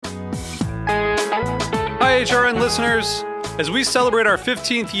HRN listeners. As we celebrate our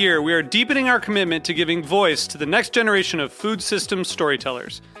 15th year, we are deepening our commitment to giving voice to the next generation of food systems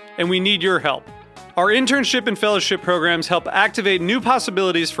storytellers, and we need your help. Our internship and fellowship programs help activate new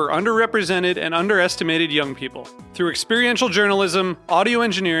possibilities for underrepresented and underestimated young people through experiential journalism, audio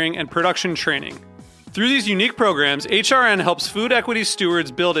engineering, and production training. Through these unique programs, HRN helps food equity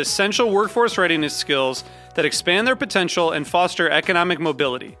stewards build essential workforce readiness skills that expand their potential and foster economic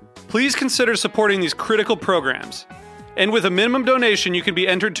mobility. Please consider supporting these critical programs. And with a minimum donation, you can be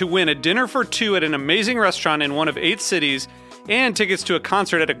entered to win a dinner for two at an amazing restaurant in one of 8 cities and tickets to a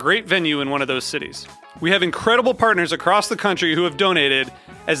concert at a great venue in one of those cities. We have incredible partners across the country who have donated,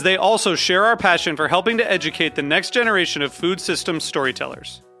 as they also share our passion for helping to educate the next generation of food systems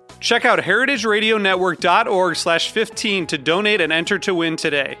storytellers. Check out heritageradionetwork.org/15 to donate and enter to win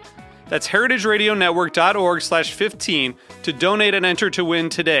today. That's heritageradionetwork.org/15 to donate and enter to win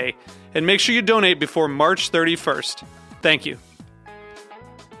today. And make sure you donate before March 31st. Thank you.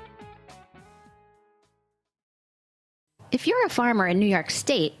 If you're a farmer in New York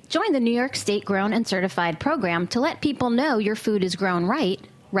State, join the New York State Grown and Certified program to let people know your food is grown right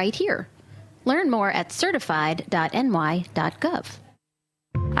here. Learn more at certified.ny.gov.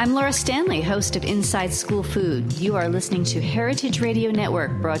 I'm Laura Stanley, host of Inside School Food. You are listening to Heritage Radio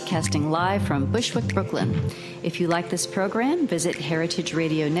Network, broadcasting live from Bushwick, Brooklyn. If you like this program, visit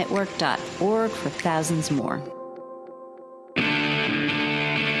heritageradionetwork.org for thousands more.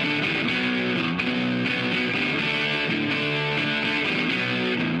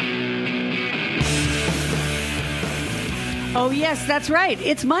 Oh, yes, that's right.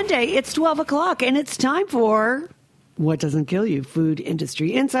 It's Monday. It's 12 o'clock, and it's time for What Doesn't Kill You? Food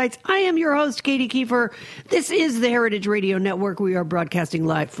Industry Insights. I am your host, Katie Kiefer. This is the Heritage Radio Network. We are broadcasting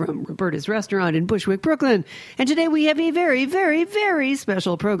live from Roberta's Restaurant in Bushwick, Brooklyn. And today we have a very, very, very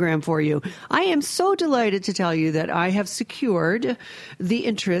special program for you. I am so delighted to tell you that I have secured the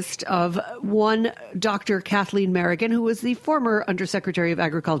interest of one Dr. Kathleen Merrigan, who was the former Undersecretary of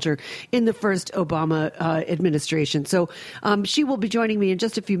Agriculture in the first Obama administration. So she will be joining me in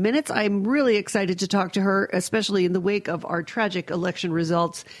just a few minutes. I'm really excited to talk to her, especially in the wake of our tragic election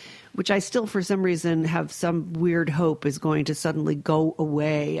results, which I still, for some reason, have some weird hope is going to suddenly go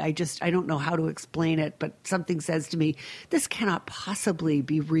away. I don't know how to explain it, but something says to me, this cannot possibly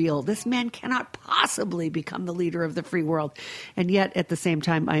be real. This man cannot possibly become the leader of the free world. And yet, at the same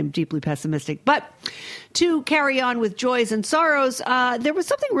time, I am deeply pessimistic. But to carry on with joys and sorrows, there was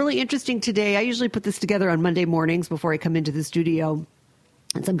something really interesting today. I usually put this together on Monday mornings before I come into the studio.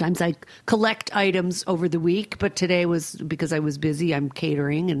 And sometimes I collect items over the week, but today was because I was busy. I'm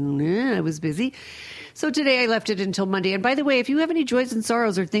catering and I was busy. So today I left it until Monday. And by the way, if you have any joys and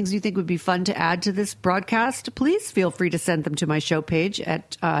sorrows or things you think would be fun to add to this broadcast, please feel free to send them to my show page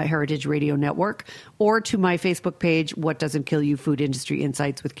at Heritage Radio Network or to my Facebook page, What Doesn't Kill You? Food Industry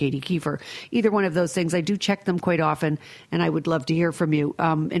Insights with Katie Kiefer. Either one of those things. I do check them quite often, and I would love to hear from you.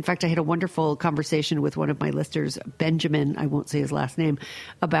 In fact, I had a wonderful conversation with one of my listeners, Benjamin, I won't say his last name,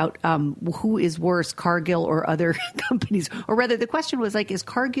 about who is worse, Cargill or other companies. Or rather, the question was like, is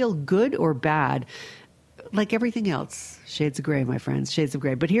Cargill good or bad? Like everything else, shades of gray, my friends, shades of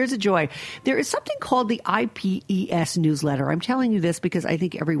gray. But here's a joy. There is something called the IPES newsletter. I'm telling you this because I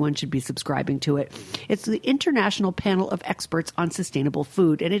think everyone should be subscribing to it. It's the International Panel of Experts on Sustainable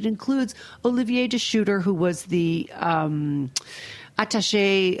Food, and it includes Olivier de Schutter, who was the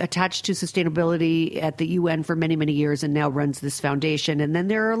attaché attached to sustainability at the UN for many, many years and now runs this foundation. And then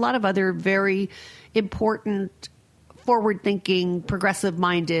there are a lot of other very important, forward-thinking,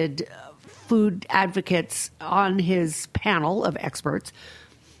 progressive-minded food advocates on his panel of experts.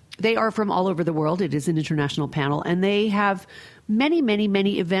 They are from all over the world. It is an international panel, and they have many, many,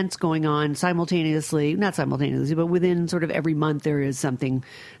 many events going on simultaneously, not simultaneously, but within sort of every month there is something,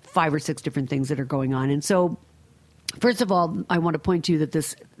 5 or 6 different things that are going on. And so, first of all, I want to point to you that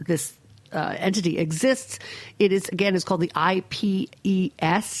this entity exists. It is, again, it's called the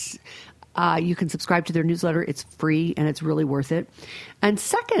IPES. You can subscribe to their newsletter. It's free, and it's really worth it. And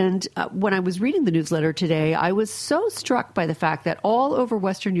second, when I was reading the newsletter today, I was so struck by the fact that all over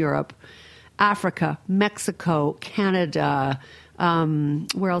Western Europe, Africa, Mexico, Canada,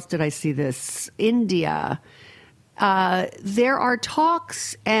 where else did I see this? India. There are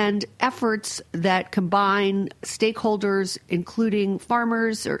talks and efforts that combine stakeholders, including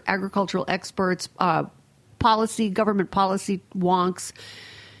farmers or agricultural experts, government policy wonks,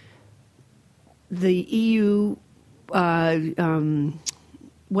 the EU,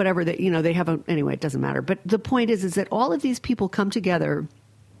 whatever that, they have anyway, it doesn't matter. But the point is that all of these people come together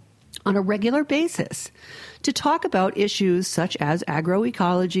on a regular basis to talk about issues such as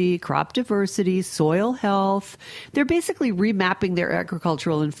agroecology, crop diversity, soil health. They're basically remapping their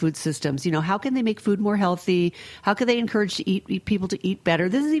agricultural and food systems. You know, how can they make food more healthy? How can they encourage people to eat better?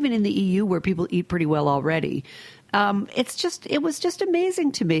 This is even in the EU where people eat pretty well already. It was just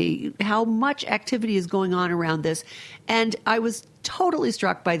amazing to me how much activity is going on around this. And I was totally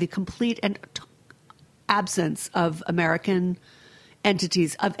struck by the complete and absence of American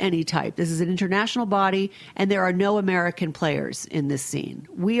entities of any type. This is an international body, and there are no American players in this scene.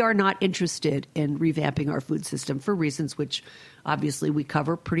 We are not interested in revamping our food system for reasons which obviously we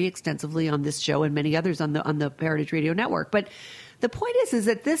cover pretty extensively on this show and many others on the Heritage Radio Network. But the point is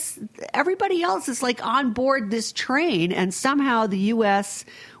that everybody else is like on board this train, and somehow the U.S.,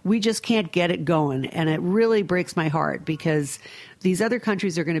 we just can't get it going. And it really breaks my heart because these other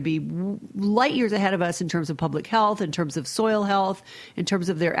countries are going to be light years ahead of us in terms of public health, in terms of soil health, in terms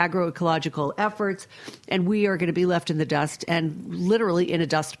of their agroecological efforts. And we are going to be left in the dust and literally in a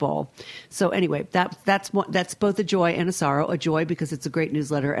dust bowl. So anyway, that's both a joy and a sorrow. A joy because it's a great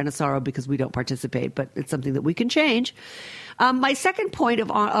newsletter, and a sorrow because we don't participate, but it's something that we can change. My second point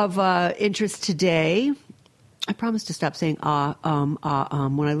of interest today, I promise to stop saying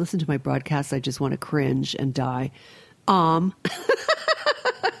When I listen to my broadcasts, I just want to cringe and die. But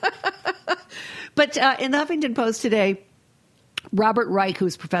in the Huffington Post today, Robert Reich, who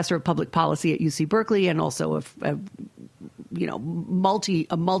is professor of public policy at UC Berkeley and also a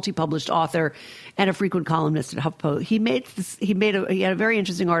multi-published author and a frequent columnist at HuffPo, he had a very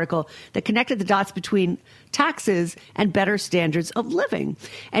interesting article that connected the dots between taxes and better standards of living.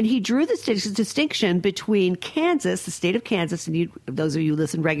 And he drew the distinction between Kansas, the state of Kansas, and those of you who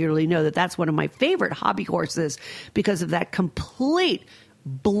listen regularly know that that's one of my favorite hobby horses because of that complete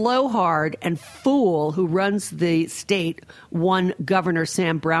blowhard and fool who runs the state, one Governor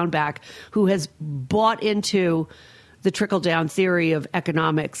Sam Brownback, who has bought into the trickle-down theory of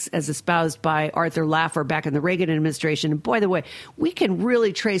economics as espoused by Arthur Laffer back in the Reagan administration. And by the way, we can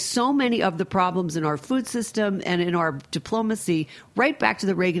really trace so many of the problems in our food system and in our diplomacy right back to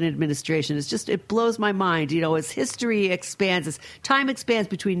the Reagan administration. It blows my mind. You know, as history expands, as time expands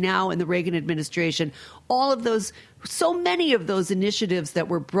between now and the Reagan administration, all of those, so many of those initiatives that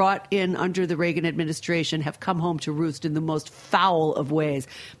were brought in under the Reagan administration have come home to roost in the most foul of ways.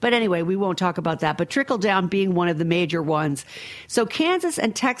 But anyway, we won't talk about that. But trickle down being one of the major ones. So Kansas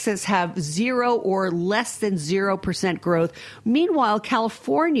and Texas have 0 or less than 0% growth. Meanwhile,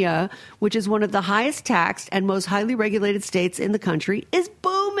 California, which is one of the highest taxed and most highly regulated states in the country, is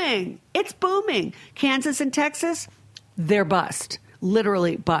booming. It's booming. Kansas and Texas, they're bust.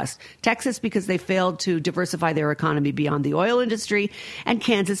 Literally bust. Texas because they failed to diversify their economy beyond the oil industry, and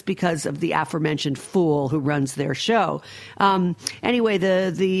Kansas because of the aforementioned fool who runs their show. Anyway,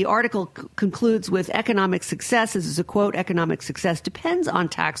 the article concludes with economic success. This is a quote: economic success depends on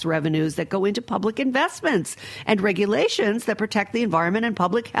tax revenues that go into public investments and regulations that protect the environment and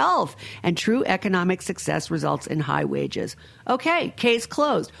public health. And true economic success results in high wages. Okay, case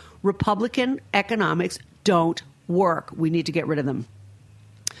closed. Republican economics don't work. We need to get rid of them.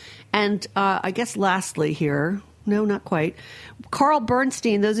 And I guess lastly here, no, not quite, Carl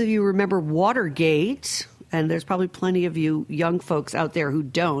Bernstein, those of you who remember Watergate, and there's probably plenty of you young folks out there who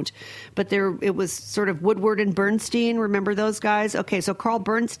don't, but it was sort of Woodward and Bernstein. Remember those guys? Okay, so Carl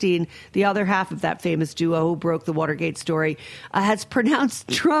Bernstein, the other half of that famous duo who broke the Watergate story, has pronounced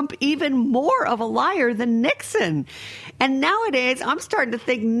Trump even more of a liar than Nixon. And nowadays, I'm starting to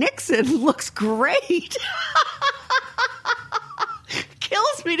think Nixon looks great.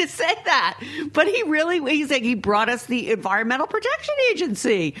 Kills me to say that, but he's like, he brought us the Environmental Protection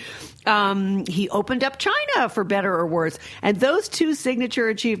Agency. He opened up China, for better or worse. And those two signature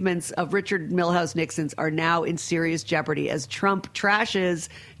achievements of Richard Milhous Nixon's are now in serious jeopardy as Trump trashes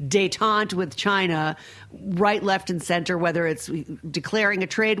détente with China right, left, and center, whether it's declaring a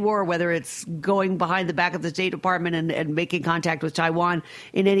trade war, whether it's going behind the back of the State Department and making contact with Taiwan.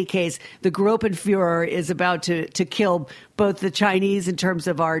 In any case, the Gruppenführer is about to kill both the Chinese in terms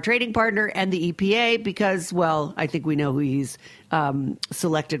of our trading partner and the EPA because, well, I think we know who he's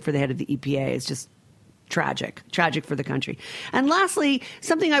selected for the head of the EPA. It's just tragic for the country. And lastly,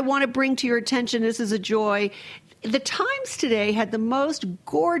 something I want to bring to your attention, this is a joy. The Times today had the most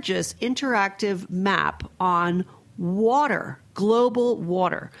gorgeous interactive map on water global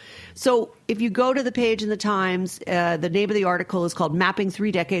water. So if you go to the page in the Times, the name of the article is called Mapping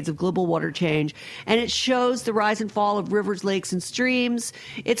 3 Decades of Global Water Change, and it shows the rise and fall of rivers, lakes, and streams.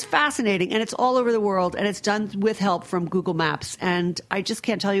 It's fascinating, and it's all over the world, and it's done with help from Google Maps. And I just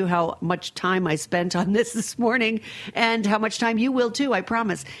can't tell you how much time I spent on this morning, and how much time you will too, I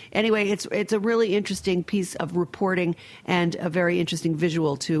promise. Anyway, it's a really interesting piece of reporting and a very interesting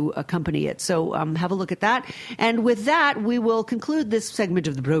visual to accompany it. So have a look at that. And with that, we will conclude this segment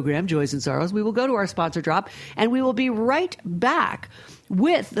of the program, Joys and Sorrows. We will go to our sponsor drop, and we will be right back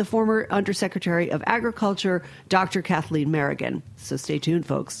with the former Undersecretary of Agriculture, Dr. Kathleen Merrigan. So stay tuned,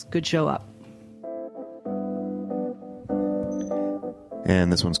 folks. Good show up.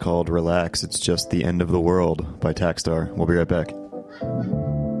 And this one's called Relax, It's Just the End of the World by Tackstar. We'll be right back.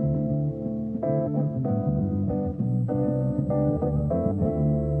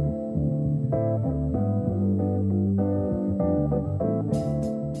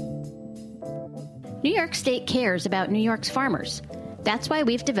 New York State cares about New York's farmers. That's why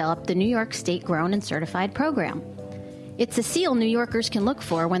we've developed the New York State Grown and Certified program. It's a seal New Yorkers can look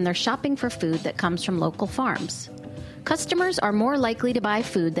for when they're shopping for food that comes from local farms. Customers are more likely to buy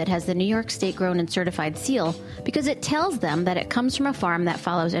food that has the New York State Grown and Certified seal because it tells them that it comes from a farm that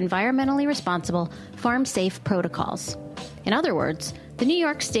follows environmentally responsible, farm-safe protocols. In other words, the New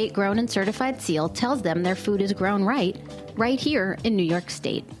York State Grown and Certified seal tells them their food is grown right here in New York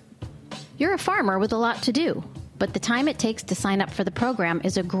State. You're a farmer with a lot to do, but the time it takes to sign up for the program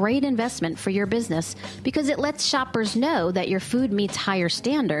is a great investment for your business because it lets shoppers know that your food meets higher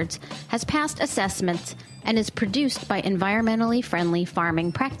standards, has passed assessments, and is produced by environmentally friendly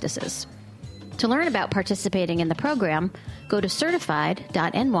farming practices. To learn about participating in the program, go to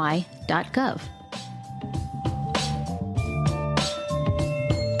certified.ny.gov.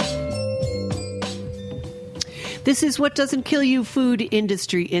 This is What Doesn't Kill You, Food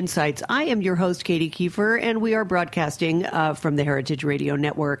Industry Insights. I am your host, Katie Kiefer, and we are broadcasting from the Heritage Radio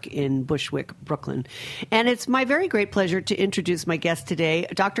Network in Bushwick, Brooklyn. And it's my very great pleasure to introduce my guest today.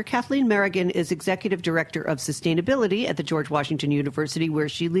 Dr. Kathleen Merrigan is Executive Director of Sustainability at the George Washington University, where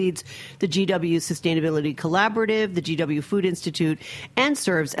she leads the GW Sustainability Collaborative, the GW Food Institute, and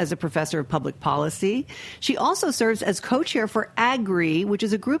serves as a professor of public policy. She also serves as co-chair for AGRI, which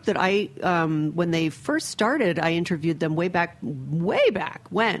is a group that when they first started, I interviewed them way back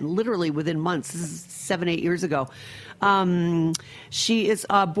when, literally within months. This is 7-8 years ago. She is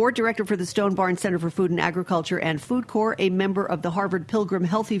a board director for the Stone Barn Center for Food and Agriculture and FoodCorps, a member of the Harvard Pilgrim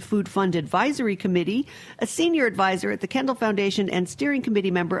Healthy Food Fund Advisory Committee, a senior advisor at the Kendall Foundation, and steering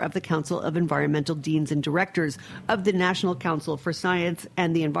committee member of the Council of Environmental Deans and Directors of the National Council for Science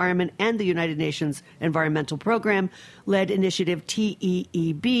and the Environment and the United Nations Environmental Program-led initiative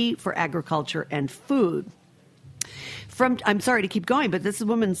TEEB for Agriculture and Food. I'm sorry to keep going, but this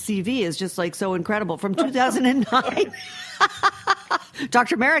woman's CV is just like so incredible. From 2009,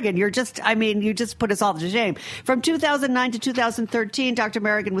 Dr. Merrigan, you just put us all to shame. From 2009 to 2013, Dr.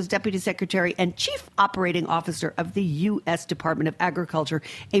 Merrigan was Deputy Secretary and Chief Operating Officer of the U.S. Department of Agriculture,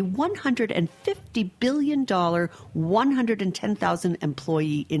 a $150 billion, 110,000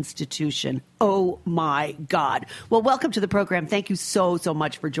 employee institution. Oh, my God. Well, welcome to the program. Thank you so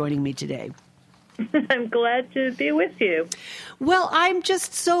much for joining me today. I'm glad to be with you. Well, I'm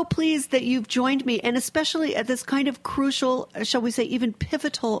just so pleased that you've joined me, and especially at this kind of crucial, shall we say, even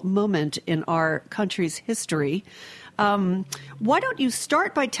pivotal moment in our country's history. Why don't you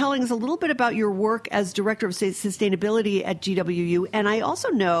start by telling us a little bit about your work as Director of Sustainability at GWU? And I also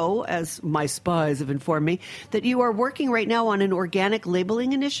know, as my spies have informed me, that you are working right now on an organic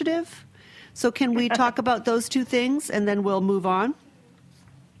labeling initiative. So can we talk about those two things, and then we'll move on?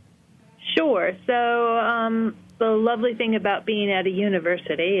 Sure. So the lovely thing about being at a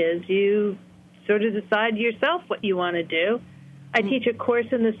university is you sort of decide yourself what you want to do. I teach a course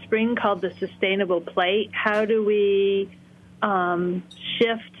in the spring called the Sustainable Plate. How do we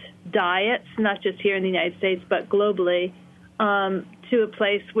shift diets, not just here in the United States, but globally, to a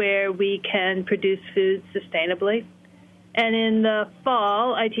place where we can produce food sustainably? And in the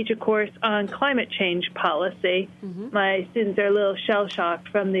fall, I teach a course on climate change policy. Mm-hmm. My students are a little shell-shocked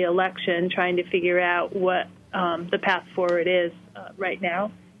from the election, trying to figure out what the path forward is right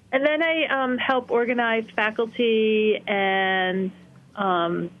now. And then I help organize faculty and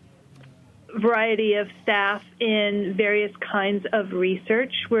variety of staff in various kinds of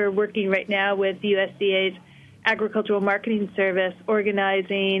research. We're working right now with USDA's Agricultural Marketing Service,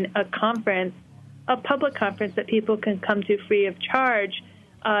 organizing a conference, a public conference that people can come to free of charge,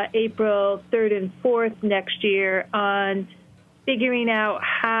 April 3rd and 4th next year, on figuring out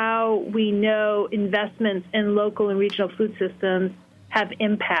how we know investments in local and regional food systems have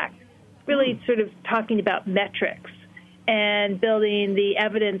impact. Really sort of talking about metrics and building the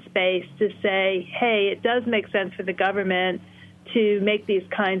evidence base to say, hey, it does make sense for the government to make these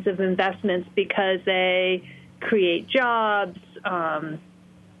kinds of investments because they create jobs,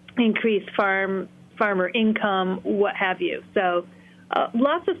 increase farmer income, what have you. So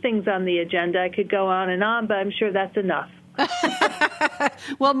lots of things on the agenda. I could go on, but I'm sure that's enough.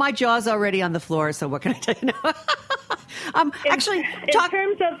 Well, my jaw's already on the floor, so what can I tell you now? In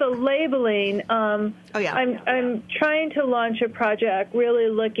terms of the labeling, I'm trying to launch a project really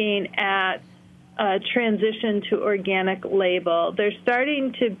looking at transition to organic label. There's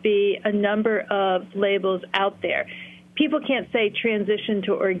starting to be a number of labels out there. People can't say transition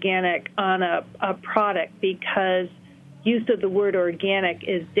to organic on a product because use of the word organic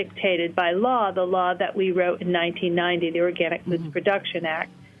is dictated by law, the law that we wrote in 1990, the Organic Foods Production Act.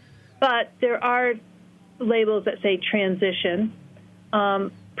 But there are labels that say transition.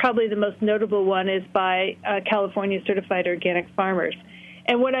 Probably the most notable one is by California Certified Organic Farmers.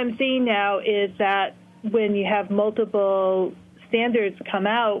 And what I'm seeing now is that when you have multiple standards come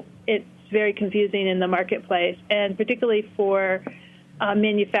out, it's very confusing in the marketplace, and particularly for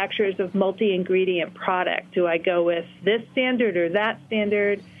manufacturers of multi-ingredient product. Do I go with this standard or that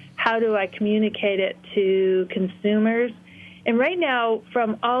standard? How do I communicate it to consumers? And right now,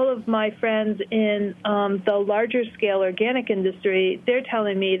 from all of my friends in the larger scale organic industry, they're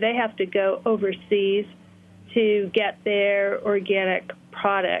telling me they have to go overseas to get their organic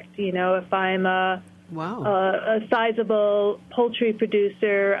product. You know, if I'm a sizable poultry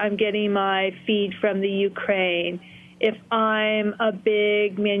producer, I'm getting my feed from the Ukraine. If I'm a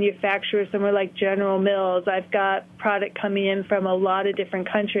big manufacturer, somewhere like General Mills, I've got product coming in from a lot of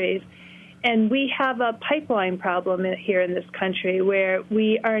different countries. And we have a pipeline problem here in this country where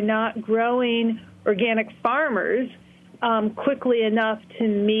we are not growing organic farmers quickly enough to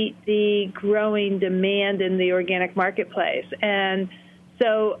meet the growing demand in the organic marketplace. And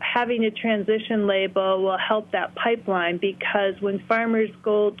so having a transition label will help that pipeline, because when farmers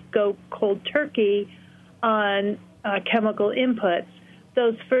go cold turkey on chemical inputs,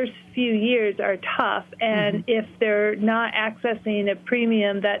 those first few years are tough, and if they're not accessing a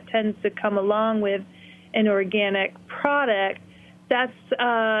premium that tends to come along with an organic product, that's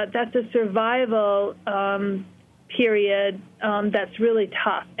a survival period that's really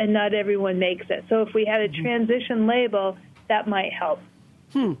tough, and not everyone makes it. So if we had a transition label, that might help.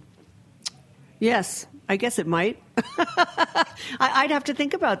 Yes, I guess it might. I'd have to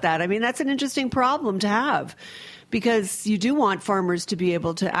think about that. I mean, that's an interesting problem to have, because you do want farmers to be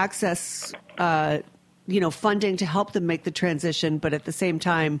able to access, funding to help them make the transition. But at the same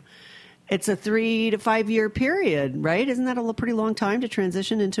time, it's a 3 to 5 year period, right? Isn't that a pretty long time to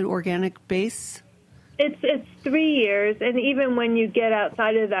transition into organic base? It's 3 years, and even when you get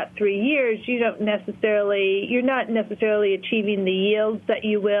outside of that 3 years, you're not necessarily achieving the yields that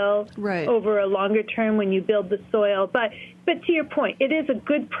you will over a longer term when you build the soil. But to your point, it is a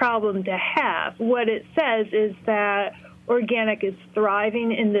good problem to have. What it says is that organic is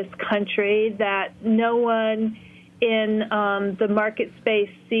thriving in this country, that no one in the market space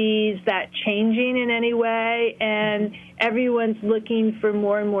sees that changing in any way, and everyone's looking for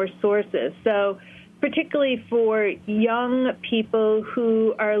more and more sources. So particularly for young people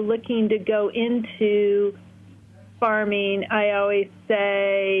who are looking to go into farming, I always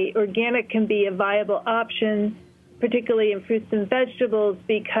say organic can be a viable option, particularly in fruits and vegetables,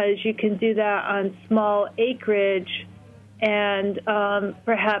 because you can do that on small acreage and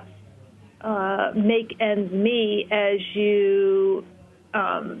perhaps make ends meet as you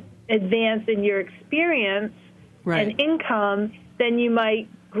advance in your experience and income. Then you might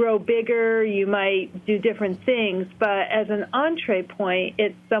grow bigger, you might do different things, but as an entree point,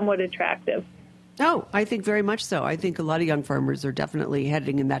 it's somewhat attractive. Oh, I think very much so. I think a lot of young farmers are definitely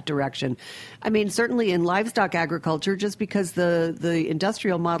heading in that direction. I mean, certainly in livestock agriculture, just because the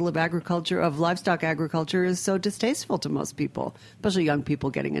industrial model of livestock agriculture is so distasteful to most people, especially young people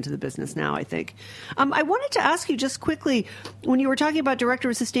getting into the business now, I think. I wanted to ask you just quickly, when you were talking about Director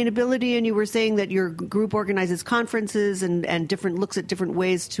of Sustainability and you were saying that your group organizes conferences and looks at different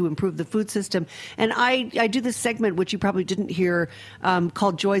ways to improve the food system. And I do this segment, which you probably didn't hear,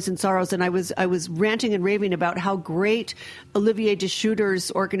 called Joys and Sorrows. And I was ranting and raving about how great Olivier Deschuder's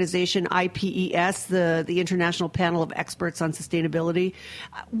organization, IPES, the International Panel of Experts on Sustainability.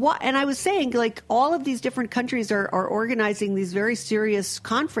 And I was saying, like, all of these different countries are organizing these very serious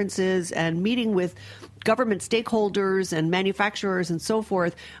conferences and meeting with government stakeholders and manufacturers and so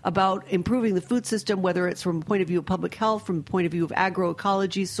forth about improving the food system, whether it's from a point of view of public health, from a point of view of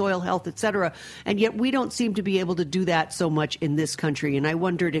agroecology, soil health, et cetera. And yet we don't seem to be able to do that so much in this country. And I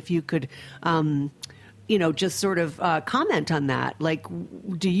wondered if you could just sort of comment on that. Like,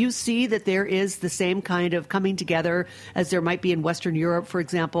 do you see that there is the same kind of coming together as there might be in Western Europe, for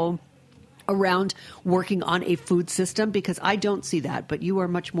example, around working on a food system? Because I don't see that, but you are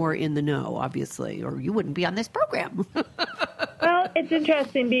much more in the know, obviously, or you wouldn't be on this program. Well, it's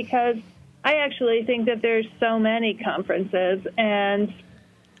interesting because I actually think that there's so many conferences, and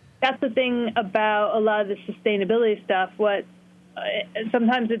that's the thing about a lot of the sustainability stuff.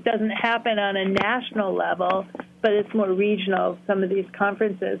 Sometimes it doesn't happen on a national level, but it's more regional, some of these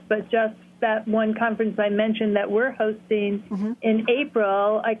conferences. But just that one conference I mentioned that we're hosting in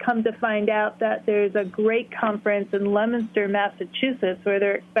April, I come to find out that there's a great conference in Leominster, Massachusetts, where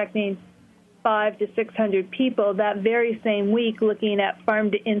they're expecting 500 to 600 people that very same week looking at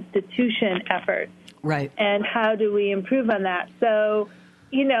farm-to-institution efforts. Right. And how do we improve on that? So,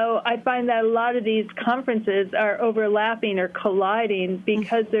 I find that a lot of these conferences are overlapping or colliding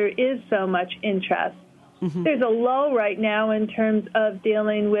because there is so much interest. There's a lull right now in terms of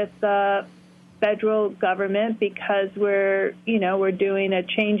dealing with the federal government because we're doing a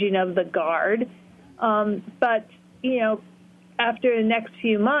changing of the guard. But after the next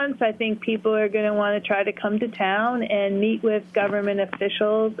few months, I think people are going to want to try to come to town and meet with government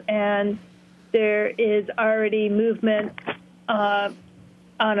officials. And there is already movement on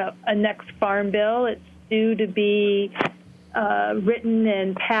a next farm bill. It's due to be written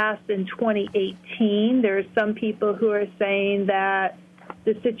and passed in 2018. There are some people who are saying that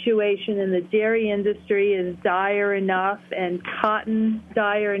the situation in the dairy industry is dire enough and cotton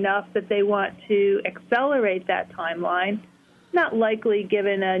dire enough that they want to accelerate that timeline. Not likely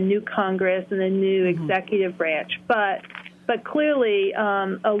given a new Congress and a new executive branch, but clearly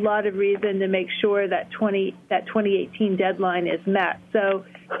a lot of reason to make sure that 2018 deadline is met. So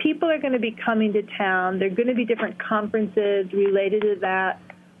people are going to be coming to town. There are going to be different conferences related to that.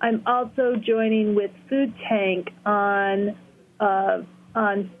 I'm also joining with Food Tank on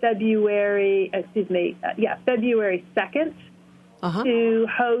February 2nd to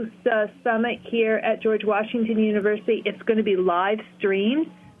host a summit here at George Washington University. It's going to be live streamed,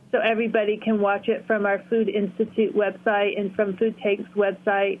 so everybody can watch it from our Food Institute website and from Food Tank's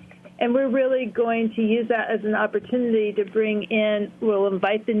website. And we're really going to use that as an opportunity to we'll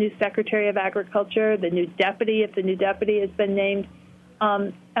invite the new Secretary of Agriculture, the new deputy, if the new deputy has been named,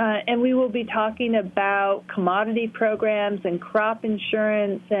 and we will be talking about commodity programs and crop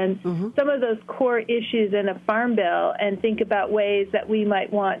insurance and some of those core issues in a farm bill, and think about ways that we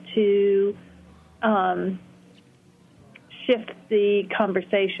might want to shift the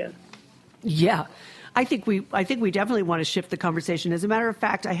conversation. Yeah. I think we definitely want to shift the conversation. As a matter of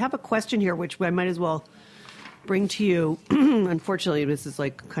fact, I have a question here, which I might as well bring to you. Unfortunately, this is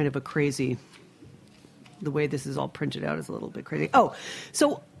like kind of the way this is all printed out is a little bit crazy. Oh,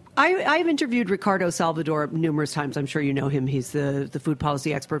 so I've interviewed Ricardo Salvador numerous times. I'm sure you know him. He's the food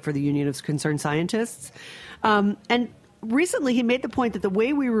policy expert for the Union of Concerned Scientists. And recently, he made the point that the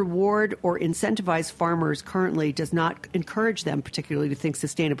way we reward or incentivize farmers currently does not encourage them particularly to think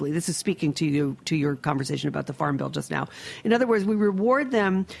sustainably. This is speaking to your conversation about the Farm Bill just now. In other words, we reward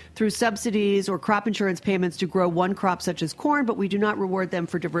them through subsidies or crop insurance payments to grow one crop such as corn, but we do not reward them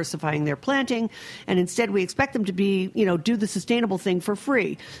for diversifying their planting. And instead, we expect them to do the sustainable thing for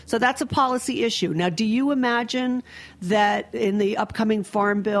free. So that's a policy issue. Now, do you imagine that in the upcoming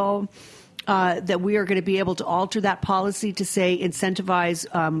Farm Bill, that we are going to be able to alter that policy to, say, incentivize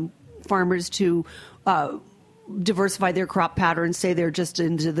farmers to diversify their crop patterns, say they're just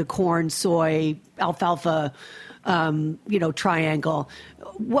into the corn, soy, alfalfa, triangle.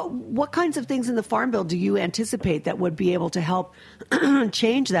 What kinds of things in the Farm Bill do you anticipate that would be able to help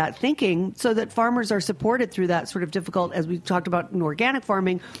change that thinking so that farmers are supported through that sort of difficult, as we talked about in organic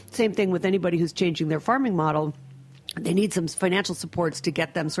farming, same thing with anybody who's changing their farming model. They need some financial supports to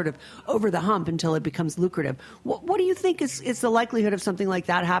get them sort of over the hump until it becomes lucrative. What do you think is the likelihood of something like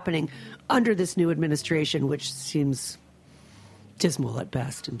that happening under this new administration, which seems dismal at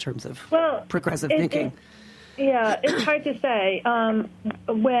best in terms of progressive thinking? It's hard to say.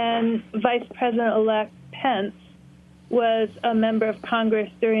 When Vice President-elect Pence was a member of Congress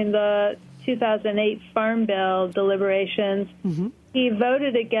during the 2008 Farm Bill deliberations, he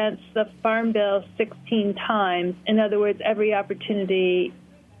voted against the Farm Bill 16 times. In other words, every opportunity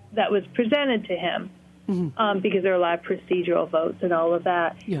that was presented to him, because there are a lot of procedural votes and all of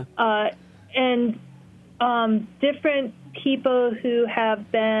that. Yeah. And different people who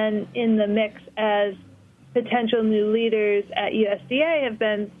have been in the mix as potential new leaders at USDA have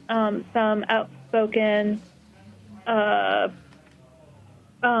been some outspoken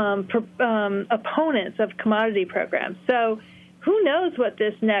opponents of commodity programs. So who knows what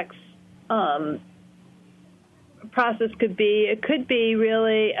this next process could be. It could be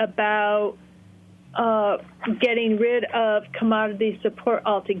really about getting rid of commodity support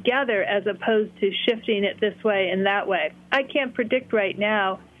altogether as opposed to shifting it this way and that way. I can't predict right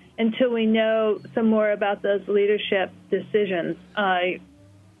now until we know some more about those leadership decisions. I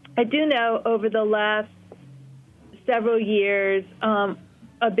do know over the last several years, a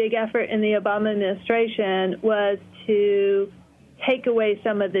big effort in the Obama administration was to take away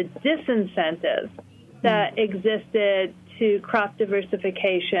some of the disincentives that existed to crop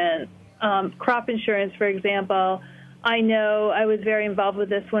diversification. Crop insurance, for example, I know I was very involved with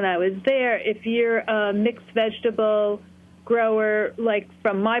this when I was there. If you're a mixed vegetable grower, like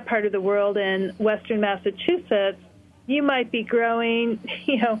from my part of the world in western Massachusetts, you might be growing,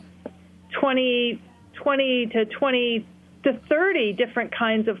 20 to 30 different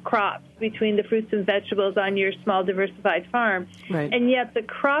kinds of crops between the fruits and vegetables on your small diversified farm. Right. And yet the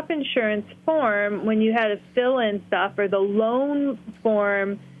crop insurance form, when you had to fill in stuff, or the loan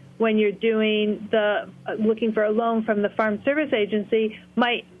form when you're doing looking for a loan from the Farm Service Agency,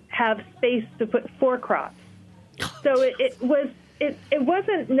 might have space to put 4 crops. So it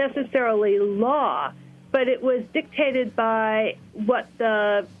wasn't necessarily law, but it was dictated by what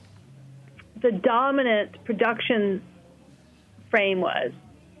the dominant production frame was.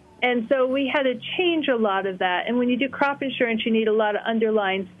 And so we had to change a lot of that. And when you do crop insurance, you need a lot of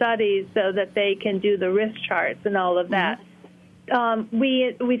underlying studies so that they can do the risk charts and all of that.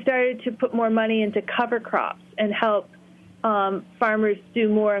 We started to put more money into cover crops and help farmers do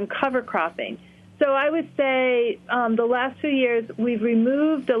more in cover cropping. So I would say the last few years we've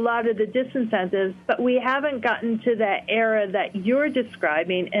removed a lot of the disincentives, but we haven't gotten to that era that you're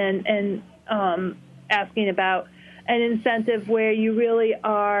describing and asking about, an incentive where you really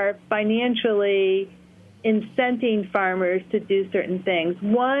are financially incenting farmers to do certain things.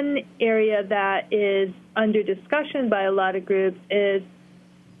 One area that is under discussion by a lot of groups is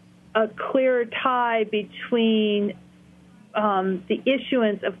a clearer tie between the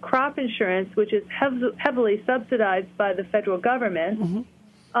issuance of crop insurance, which is heavily subsidized by the federal government,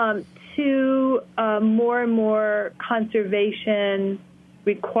 to more and more conservation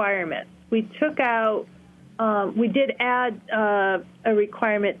requirements. We took out, we did add a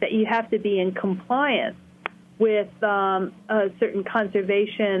requirement that you have to be in compliance with a certain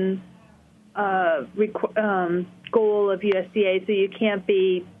conservation goal of USDA, so you can't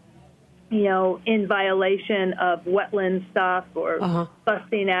be in violation of wetland stuff or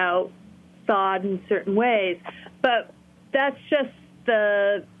busting out sod in certain ways. But that's just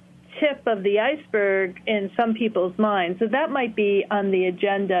the tip of the iceberg in some people's minds. So that might be on the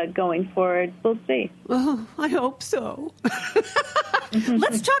agenda going forward. We'll see. Oh, I hope so.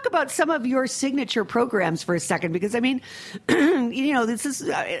 Let's talk about some of your signature programs for a second, because, I mean, this is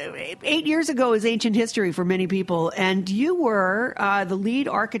 8 years ago is ancient history for many people, and you were the lead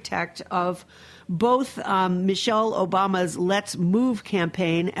architect of both Michelle Obama's Let's Move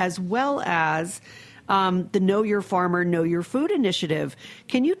campaign as well as the Know Your Farmer, Know Your Food initiative.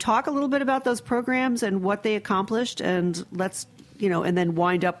 Can you talk a little bit about those programs and what they accomplished? And and then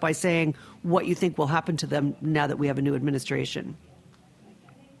wind up by saying what you think will happen to them now that we have a new administration.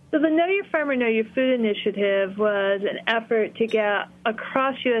 So the Know Your Farmer, Know Your Food initiative was an effort to get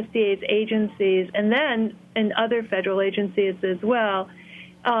across USDA's agencies and then in other federal agencies as well,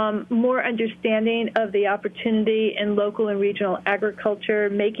 more understanding of the opportunity in local and regional agriculture,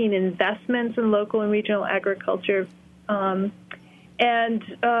 making investments in local and regional agriculture.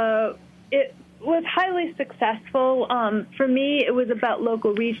 It was highly successful. For me, it was about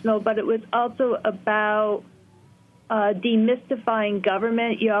local, regional, but it was also about demystifying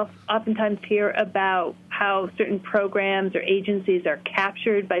government. You oftentimes hear about how certain programs or agencies are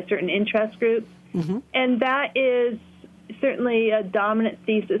captured by certain interest groups, and that is certainly a dominant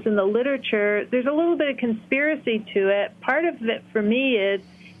thesis in the literature. There's a little bit of conspiracy to it. Part of it for me is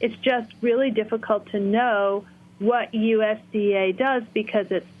it's just really difficult to know what USDA does because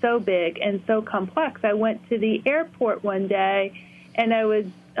it's so big and so complex. I went to the airport one day and I was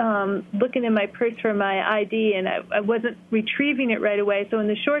looking in my purse for my ID and I wasn't retrieving it right away. So in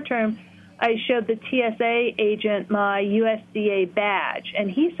the short term, I showed the TSA agent my USDA badge,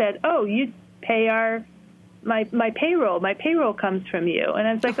 and he said, "Oh, you pay my payroll. My payroll comes from you." And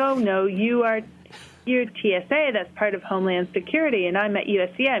I was like, "Oh no, you are you're TSA, that's part of Homeland Security, and I'm at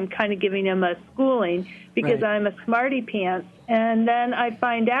USDA. I'm kind of giving them a schooling because I'm a smarty pants. And then I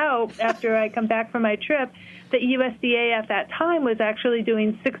find out after I come back from my trip that USDA at that time was actually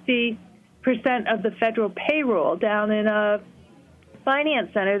doing 60% of the federal payroll down in a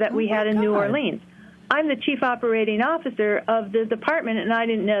finance center that we had in New Orleans. I'm the chief operating officer of the department, and I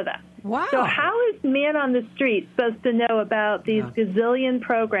didn't know that. Wow. So how is man on the street supposed to know about these gazillion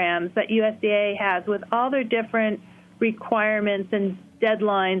programs that USDA has with all their different requirements and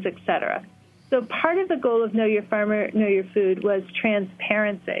deadlines, et cetera? So part of the goal of Know Your Farmer, Know Your Food was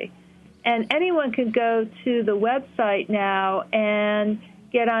transparency. And anyone can go to the website now and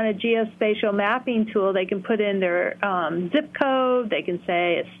get on a geospatial mapping tool. They can put in their zip code. They can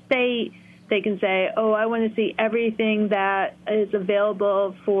say a state. They can say, oh, I want to see everything that is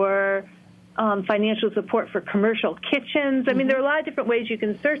available for financial support for commercial kitchens. I mean, there are a lot of different ways you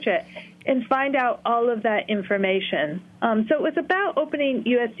can search it and find out all of that information. So it was about opening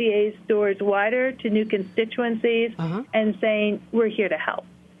USDA's doors wider to new constituencies and saying, we're here to help.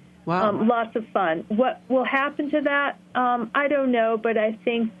 Wow. Lots of fun. What will happen to that? I don't know, but I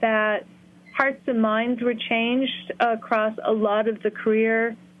think that hearts and minds were changed across a lot of the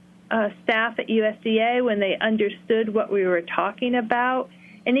career staff at USDA when they understood what we were talking about.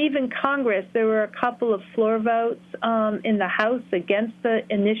 And even Congress, there were a couple of floor votes in the House against the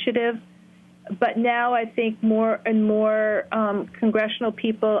initiative. But now I think more and more congressional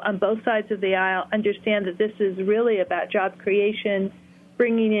people on both sides of the aisle understand that this is really about job creation,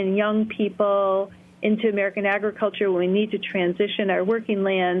 bringing in young people into American agriculture when we need to transition our working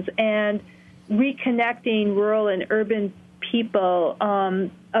lands, and reconnecting rural and urban people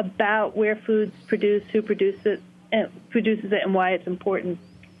about where food's produced, who produces it, and why it's important.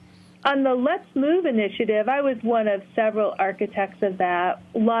 On the Let's Move initiative, I was one of several architects of that.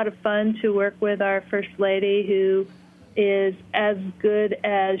 A lot of fun to work with our First Lady, who is as good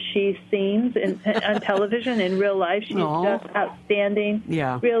as she seems on television. In real life, she's just outstanding,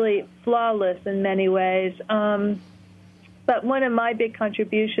 really flawless in many ways. But one of my big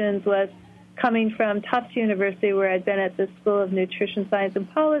contributions was coming from Tufts University, where I'd been at the School of Nutrition Science and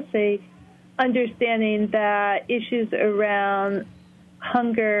Policy, understanding that issues around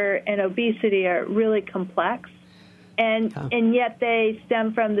hunger and obesity are really complex, and yet they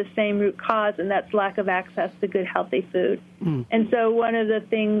stem from the same root cause, and that's lack of access to good, healthy food. And so one of the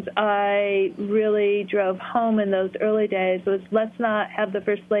things I really drove home in those early days was, let's not have the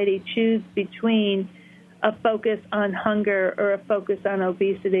First Lady choose between a focus on hunger or a focus on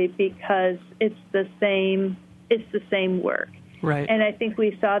obesity, because it's the same work. Right. And I think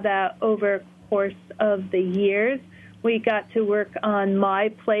we saw that over the course of the years. We got to work on My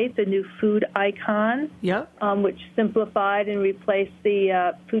Plate, the new food icon, which simplified and replaced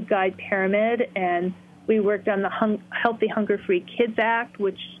the food guide pyramid. And we worked on the Healthy Hunger-Free Kids Act,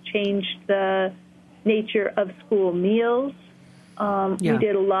 which changed the nature of school meals. We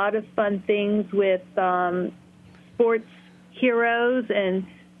did a lot of fun things with sports heroes and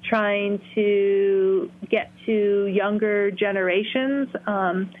trying to get to younger generations.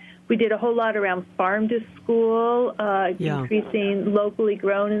 We did a whole lot around farm to school, increasing locally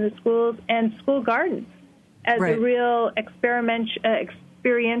grown in the schools, and school gardens as a real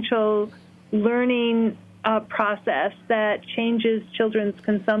experiential learning process that changes children's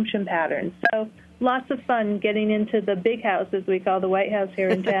consumption patterns. So lots of fun getting into the big house, as we call the White House here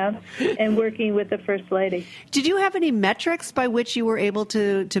in town, and working with the First Lady. Did you have any metrics by which you were able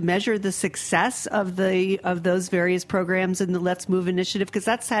to measure the success of those various programs in the Let's Move initiative? Because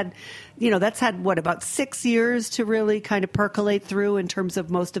that's had what, about 6 years to really kind of percolate through in terms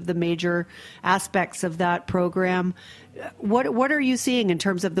of most of the major aspects of that program. What are you seeing in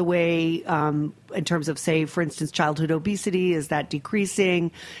terms of the way, in terms of, say, for instance, childhood obesity? Is that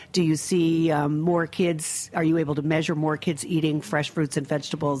decreasing? Do you see more kids? Are you able to measure more kids eating fresh fruits and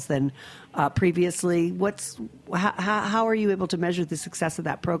vegetables than previously? How are you able to measure the success of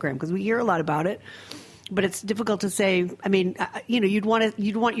that program? Because we hear a lot about it, but it's difficult to say. I mean, you'd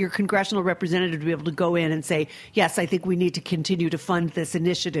want your congressional representative to be able to go in and say, yes, I think we need to continue to fund this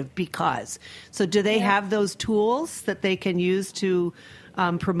initiative because. So do they have those tools that they can use to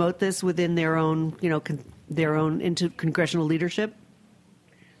promote this within their own, into congressional leadership?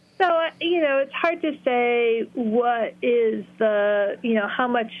 So, it's hard to say what is how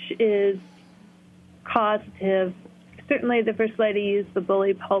much is causative. Certainly the First Lady used the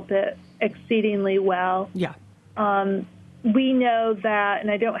bully pulpit exceedingly well. Yeah. We know that, and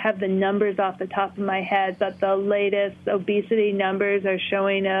I don't have the numbers off the top of my head, but the latest obesity numbers are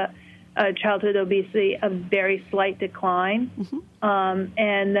showing a childhood obesity, a very slight decline.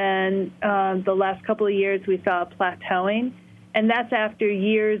 And then the last couple of years, we saw a plateauing. And that's after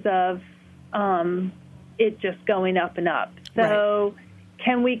years of it just going up and up. So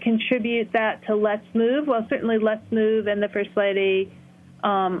can we contribute that to Let's Move? Well, certainly Let's Move and the First Lady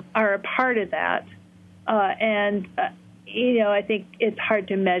are a part of that. I think it's hard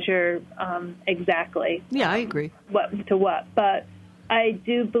to measure exactly. Yeah, I agree. What. But I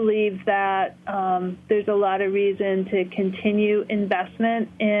do believe that there's a lot of reason to continue investment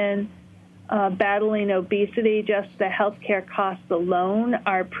in battling obesity. Just the healthcare costs alone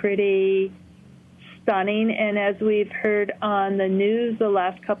are pretty stunning. And as we've heard on the news the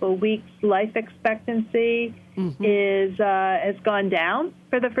last couple of weeks, life expectancy has gone down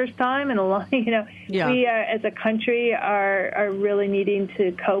for the first time in a long. We as a country are really needing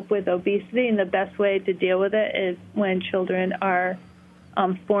to cope with obesity, and the best way to deal with it is when children are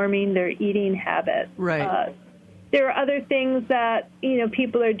forming their eating habits. Right. There are other things that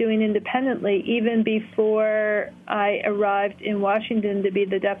people are doing independently. Even before I arrived in Washington to be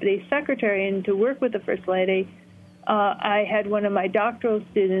the deputy secretary and to work with the First Lady, I had one of my doctoral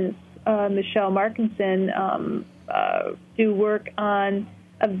students, Michelle Markinson, do work on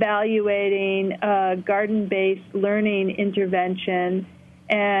evaluating garden-based learning intervention.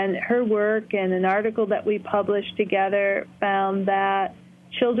 And her work and an article that we published together found that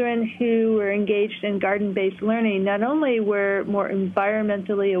children who were engaged in garden-based learning not only were more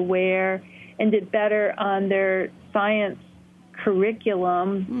environmentally aware and did better on their science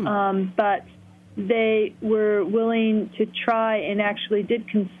curriculum, but they were willing to try and actually did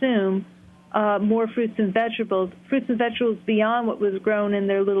consume more fruits and vegetables beyond what was grown in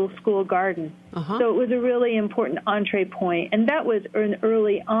their little school garden. So it was a really important entree point. And that was an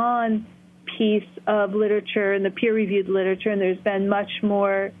early on piece of literature and the peer-reviewed literature, and there's been much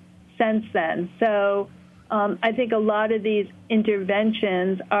more since then. So I think a lot of these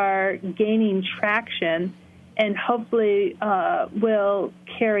interventions are gaining traction and hopefully will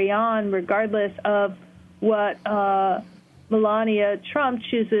carry on regardless of what Melania Trump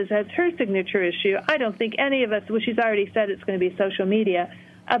chooses as her signature issue. I don't think any of us, well, she's already said it's going to be social media,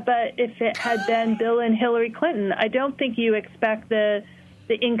 but if it had been Bill and Hillary Clinton, I don't think you expect the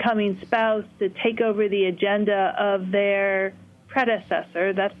incoming spouse to take over the agenda of their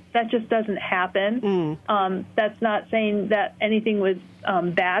predecessor. That just doesn't happen. That's not saying that anything was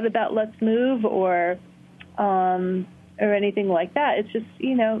bad about Let's Move or anything like that. It's just,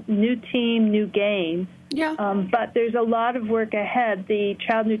 new team, new game. Yeah. But there's a lot of work ahead. The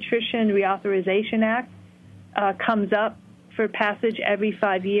Child Nutrition Reauthorization Act comes up for passage every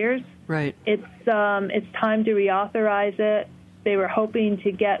 5 years. Right. It's time to reauthorize it. They were hoping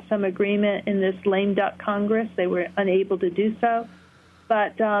to get some agreement in this lame duck Congress. They were unable to do so.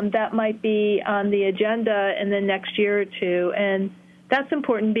 But that might be on the agenda in the next year or two. And that's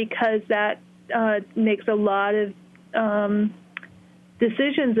important because that makes a lot of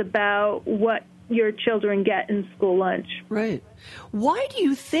decisions about what your children get in school lunch. Right. Why do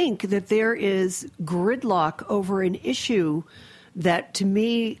you think that there is gridlock over an issue that, to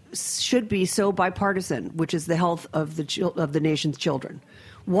me, should be so bipartisan, which is the health of the nation's children?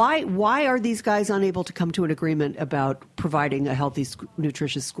 Why are these guys unable to come to an agreement about providing a healthy,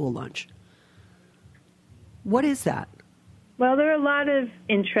 nutritious school lunch? What is that? Well, there are a lot of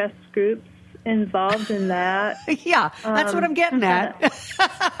interest groups involved in that. Yeah, that's what I'm getting at.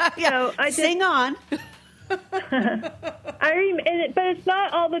 Yeah, so sing on. But it's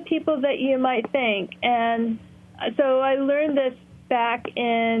not all the people that you might think. And so I learned this back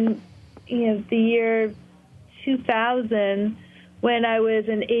in the year 2000 when I was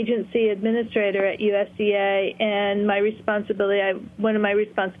an agency administrator at USDA, and one of my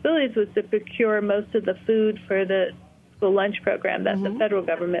responsibilities was to procure most of the food for the school lunch program that the federal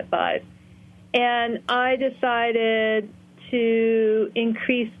government buys. And I decided to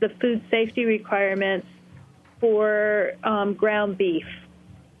increase the food safety requirements for ground beef.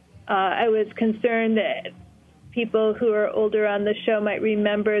 I was concerned that people who are older on the show might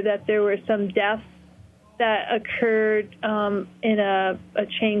remember that there were some deaths that occurred in a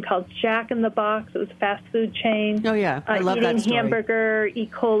chain called Jack in the Box. It was a fast food chain. Oh, yeah. I love that story. Hamburger, E.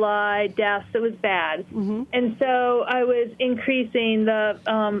 coli, deaths. It was bad. And so I was increasing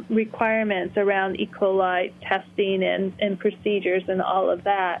the requirements around E. coli testing and procedures and all of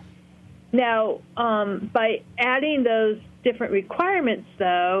that. Now, by adding those different requirements,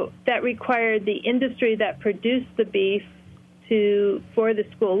 though, that required the industry that produced the beef for the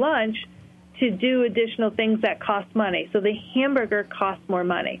school lunch to do additional things that cost money. So the hamburger costs more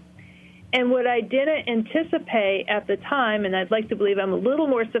money. And what I didn't anticipate at the time, and I'd like to believe I'm a little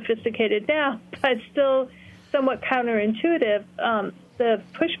more sophisticated now, but still somewhat counterintuitive, the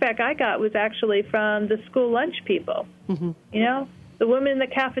pushback I got was actually from the school lunch people, you know, the women in the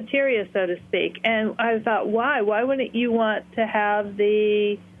cafeteria, so to speak. And I thought, why? Why wouldn't you want to have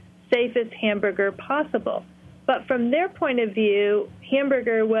the safest hamburger possible? But from their point of view,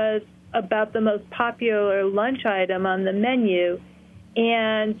 hamburger was about the most popular lunch item on the menu.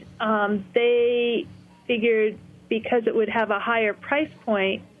 And they figured because it would have a higher price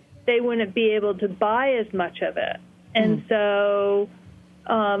point, they wouldn't be able to buy as much of it. And so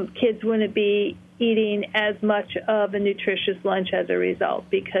kids wouldn't be eating as much of a nutritious lunch as a result,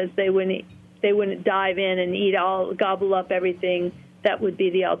 because they wouldn't dive in and gobble up everything that would be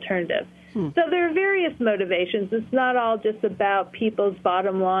the alternative. So there are various motivations. It's not all just about people's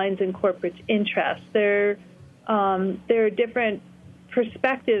bottom lines and corporate interests. There are different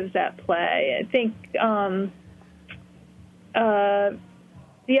perspectives at play. I think the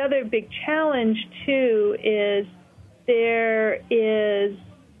other big challenge, too, is there is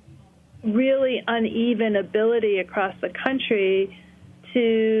really uneven ability across the country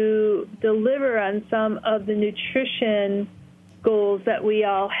to deliver on some of the nutrition goals that we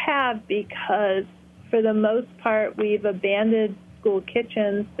all have, because for the most part we've abandoned school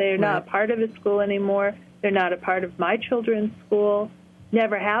kitchens. They're not part of a school anymore. They're not a part of my children's school,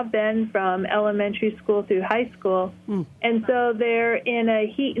 never have been from elementary school through high school. And so they're in a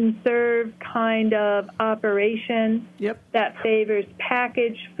heat and serve kind of operation that favors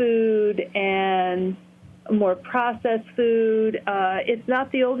packaged food and more processed food. It's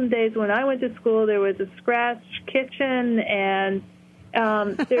not the olden days when I went to school. There was a scratch kitchen, and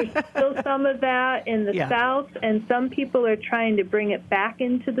there's still some of that in the South, and some people are trying to bring it back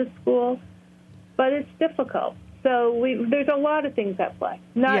into the school, but it's difficult. So there's a lot of things at play.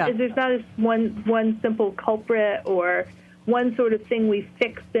 There's not just one simple culprit or one sort of thing we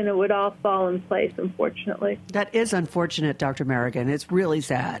fixed and it would all fall in place, unfortunately. That is unfortunate, Dr. Merrigan. It's really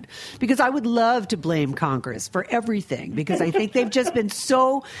sad, because I would love to blame Congress for everything, because I think they've just been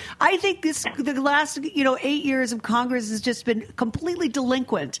I think the last 8 years of Congress has just been completely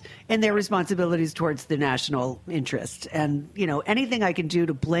delinquent in their responsibilities towards the national interest. And, anything I can do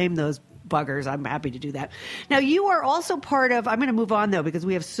to blame those buggers, I'm happy to do that. Now, you are also part of, I'm going to move on, though, because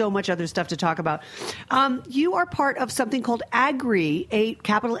we have so much other stuff to talk about. You are part of something called AGREE,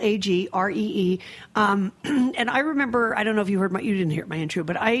 capital AGREE. And I remember, I don't know if you didn't hear my intro,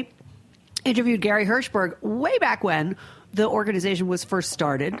 but I interviewed Gary Hirschberg way back when the organization was first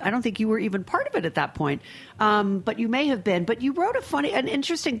started. I don't think you were even part of it at that point, but you may have been. But you wrote an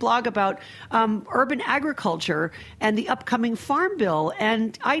interesting blog about urban agriculture and the upcoming farm bill.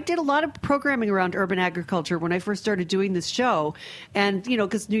 And I did a lot of programming around urban agriculture when I first started doing this show. And,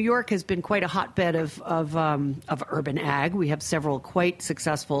 because New York has been quite a hotbed of urban ag. We have several quite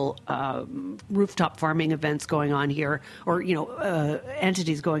successful rooftop farming events going on here, or,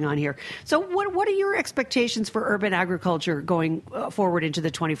 entities going on here. So what are your expectations for urban agriculture going forward into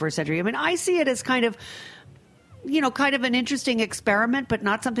the 21st century? I mean, I see it as kind of an interesting experiment, but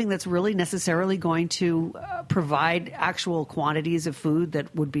not something that's really necessarily going to provide actual quantities of food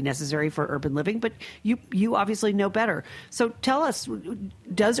that would be necessary for urban living. But you obviously know better. So tell us,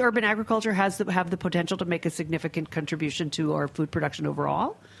 does urban agriculture have the potential to make a significant contribution to our food production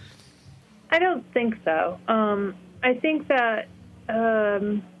overall? I don't think so. I think that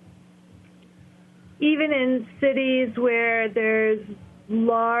even in cities where there's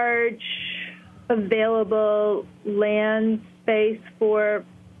large available land space for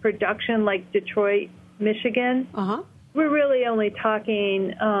production, like Detroit, Michigan, we're really only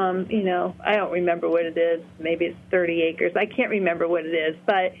talking, I don't remember what it is. Maybe it's 30 acres. I can't remember what it is.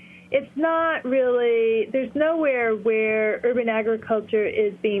 But it's not really, there's nowhere where urban agriculture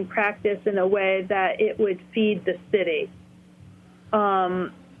is being practiced in a way that it would feed the city.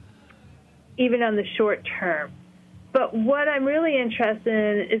 Even on the short term. But what I'm really interested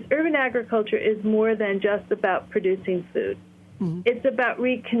in is urban agriculture is more than just about producing food. It's about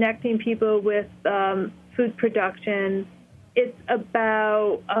reconnecting people with food production. It's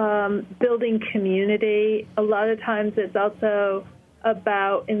about building community. A lot of times it's also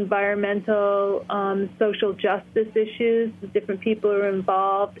about environmental, social justice issues. Different people are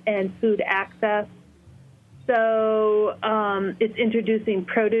involved, and food access. So it's introducing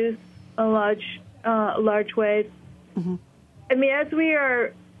produce a large ways. I mean, as we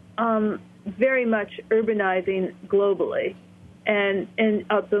are very much urbanizing globally, and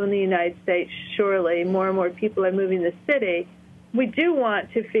also in the United States, surely more and more people are moving to the city, we do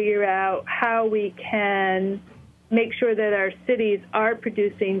want to figure out how we can make sure that our cities are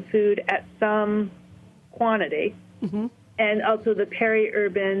producing food at some quantity, and also the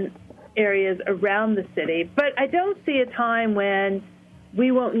peri-urban areas around the city. But I don't see a time when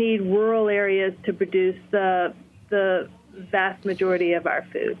we won't need rural areas to produce the vast majority of our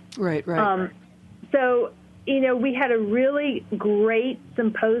food. Right. So, we had a really great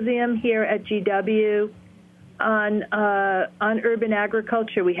symposium here at GW on urban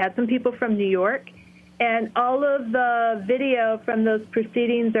agriculture. We had some people from New York, and all of the video from those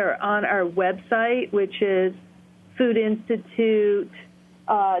proceedings are on our website, which is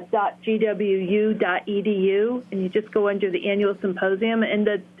foodinstitute.gwu.edu, and you just go under the annual symposium, and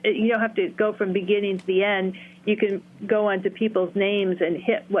you don't have to go from beginning to the end. You can go onto people's names and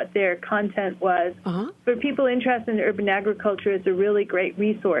hit what their content was. For people interested in urban agriculture, it's a really great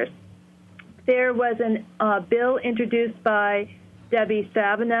resource. There was a bill introduced by Debbie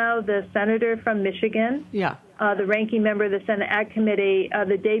Stabenow, the senator from Michigan, the ranking member of the Senate Ag Committee,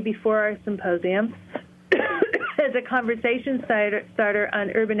 the day before our symposium, as a conversation starter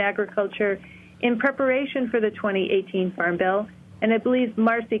on urban agriculture in preparation for the 2018 Farm Bill. And I believe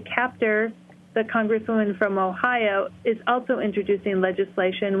Marcy Kaptur, the congresswoman from Ohio, is also introducing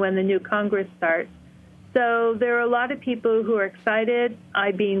legislation when the new Congress starts. So there are a lot of people who are excited,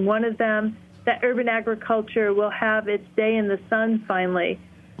 I being one of them, that urban agriculture will have its day in the sun finally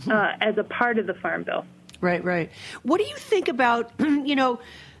as a part of the Farm Bill. Right. What do you think about, the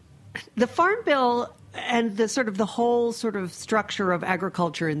Farm Bill and the whole sort of structure of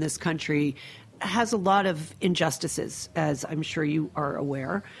agriculture in this country has a lot of injustices, as I'm sure you are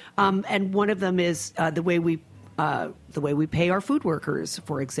aware. And one of them is the way we pay our food workers,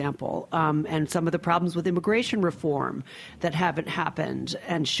 for example, and some of the problems with immigration reform that haven't happened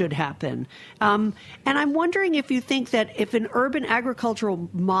and should happen. And I'm wondering if you think that if an urban agricultural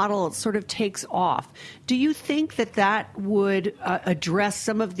model sort of takes off, do you think that would address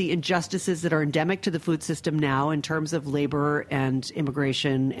some of the injustices that are endemic to the food system now in terms of labor and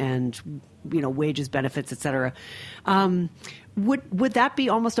immigration and wages, benefits, et cetera? Would that be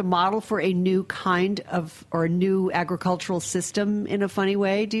almost a model for a new kind of, or a new agricultural system in a funny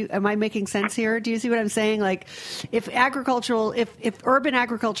way? Am I making sense here? Do you see what I'm saying? Like, if urban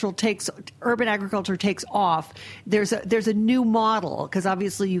agriculture takes off, there's a new model, because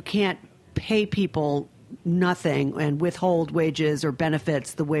obviously you can't pay people nothing and withhold wages or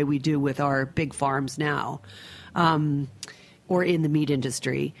benefits the way we do with our big farms now, or in the meat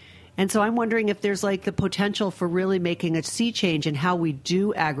industry. And so I'm wondering if there's the potential for really making a sea change in how we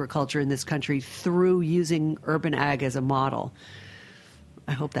do agriculture in this country through using urban ag as a model.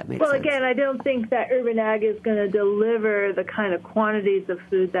 I hope that makes sense. Well, again, I don't think that urban ag is going to deliver the kind of quantities of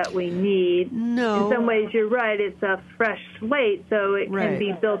food that we need. No. In some ways, you're right. It's a fresh slate, so it can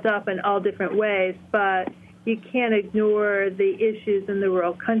be built up in all different ways. But you can't ignore the issues in the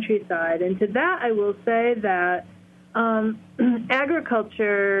rural countryside. And to that, I will say that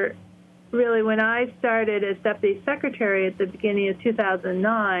agriculture, really, when I started as deputy secretary at the beginning of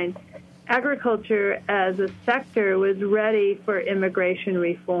 2009, agriculture as a sector was ready for immigration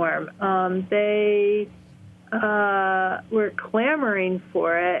reform. They were clamoring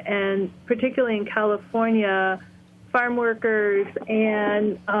for it, and particularly in California, farm workers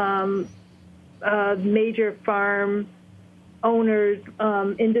and major farm owners,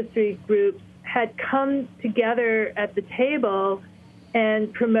 industry groups, had come together at the table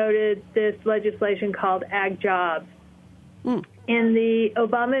and promoted this legislation called Ag Jobs. In the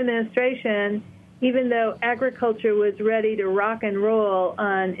Obama administration, even though agriculture was ready to rock and roll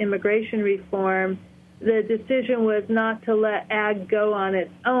on immigration reform, the decision was not to let ag go on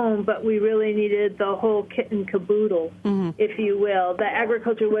its own, but we really needed the whole kit and caboodle, if you will. That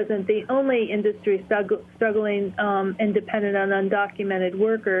agriculture wasn't the only industry struggling and dependent on undocumented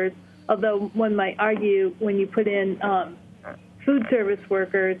workers, although one might argue when you put in food service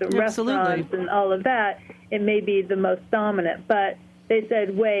workers and restaurants and all of that, it may be the most dominant. But they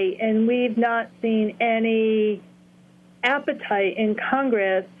said, wait, and we've not seen any appetite in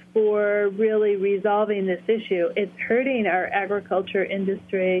Congress for really resolving this issue. It's hurting our agriculture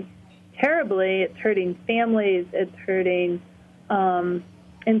industry terribly. It's hurting families. It's hurting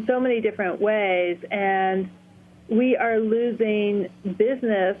in so many different ways. And we are losing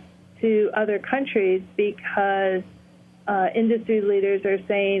business to other countries because industry leaders are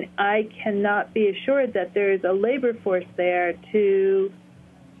saying, I cannot be assured that there is a labor force there to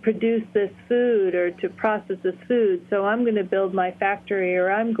produce this food or to process this food, so I'm going to build my factory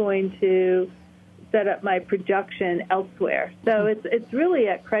or I'm going to set up my production elsewhere. So it's really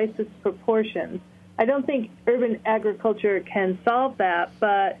at crisis proportions. I don't think urban agriculture can solve that,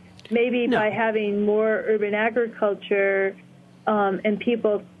 but maybe by having more urban agriculture and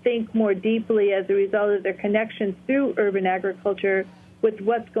people think more deeply as a result of their connections through urban agriculture with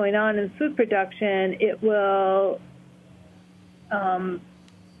what's going on in food production, it will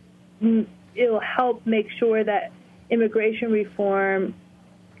help make sure that immigration reform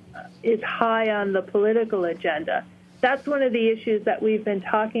is high on the political agenda. That's one of the issues that we've been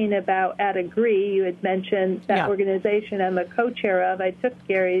talking about at AGREE. You had mentioned that organization I'm a co-chair of. I took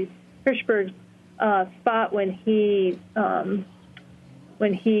Gary Hirschberg's spot when he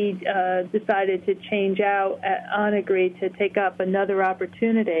decided to change out on AGREE to take up another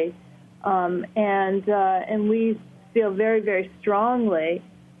opportunity. And we feel very, very strongly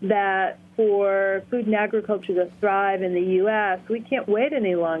that for food and agriculture to thrive in the U.S., we can't wait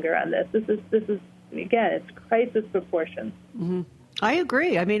any longer on this. This is again, it's crisis proportions. Mm-hmm. I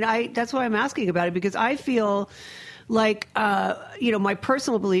agree. I mean, that's why I'm asking about it, because I feel like, my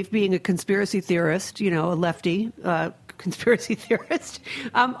personal belief, being a conspiracy theorist, a lefty conspiracy theorist,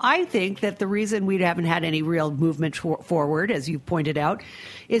 I think that the reason we haven't had any real movement forward, as you pointed out,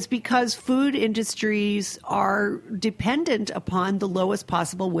 is because food industries are dependent upon the lowest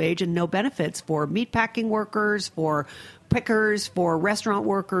possible wage and no benefits for meatpacking workers, for pickers, for restaurant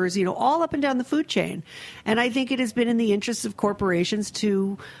workers, all up and down the food chain. And I think it has been in the interest of corporations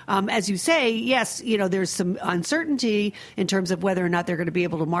to, as you say, yes, there's some uncertainty in terms of whether or not they're going to be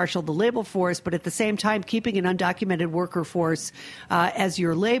able to marshal the labor force, but at the same time, keeping an undocumented worker force as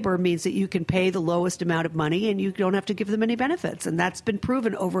your labor means that you can pay the lowest amount of money and you don't have to give them any benefits. And that's been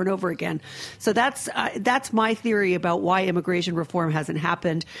proven over and over again. So that's my theory about why immigration reform hasn't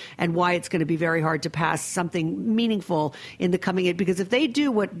happened and why it's going to be very hard to pass something meaningful in the coming year. Because if they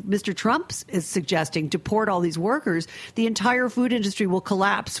do what Mr. Trump is suggesting, deport all these workers, the entire food industry will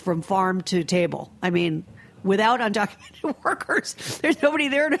collapse from farm to table. I mean, without undocumented workers, there's nobody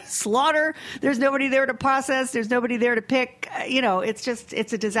there to slaughter. There's nobody there to process. There's nobody there to pick.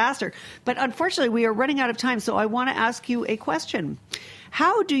 It's a disaster. But unfortunately, we are running out of time. So I want to ask you a question.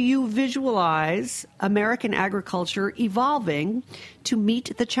 How do you visualize American agriculture evolving to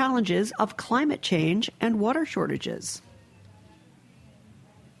meet the challenges of climate change and water shortages?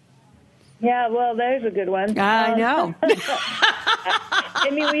 Yeah, well, there's a good one. I know. I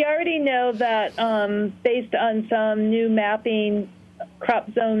mean, we already know that based on some new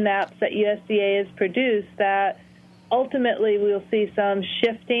crop zone maps that USDA has produced, that ultimately we'll see some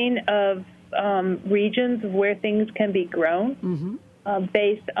shifting of regions of where things can be grown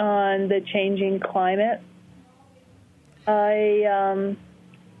based on the changing climate. I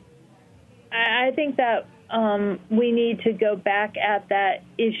think that we need to go back at that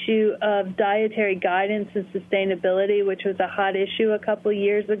issue of dietary guidance and sustainability, which was a hot issue a couple of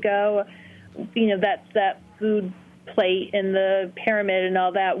years ago. That's that food plate and the pyramid and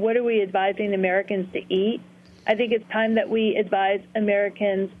all that. What are we advising Americans to eat? I think it's time that we advise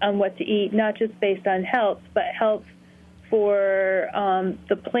Americans on what to eat, not just based on health, but health for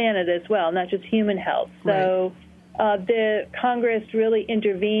the planet as well, not just human health. So the Congress really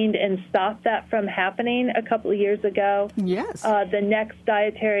intervened and stopped that from happening a couple of years ago. Yes. The next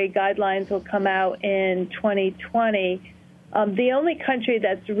dietary guidelines will come out in 2020. The only country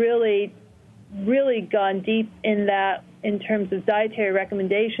that's really gone deep in that in terms of dietary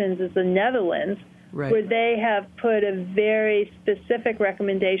recommendations is the Netherlands, where they have put a very specific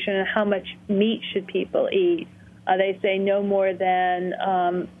recommendation on how much meat should people eat. They say no more than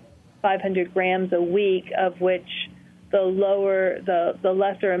 500 grams a week, of which the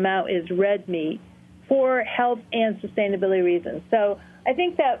lesser amount is red meat, for health and sustainability reasons. So I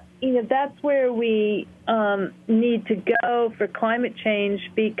think that that's where we need to go for climate change,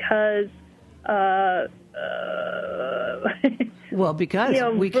 because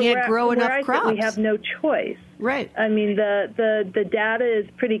because we can't grow enough crops. We have no choice. Right. I mean, the data is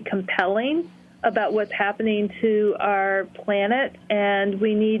pretty compelling about what's happening to our planet, and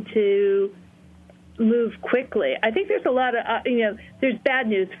we need to move quickly. I think there's a lot of, there's bad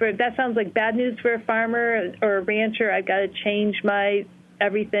news that sounds like bad news for a farmer or a rancher. I've got to change my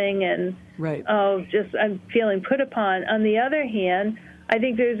everything, and I'm feeling put upon. On the other hand, I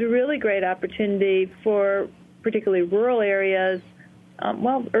think there's a really great opportunity for particularly rural areas,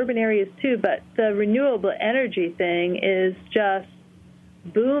 urban areas too, but the renewable energy thing is just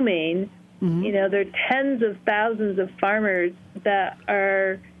booming. There are tens of thousands of farmers that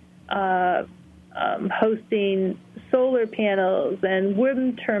are hosting solar panels and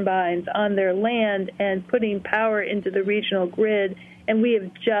wind turbines on their land and putting power into the regional grid, and we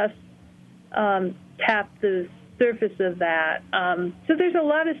have just tapped the surface of that. So there's a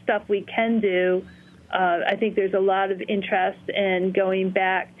lot of stuff we can do. I think there's a lot of interest in going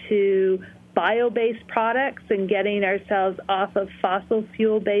back to bio-based products and getting ourselves off of fossil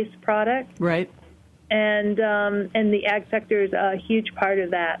fuel-based products. Right. And the ag sector is a huge part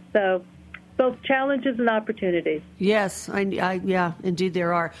of that. So both challenges and opportunities. Yes, yeah, indeed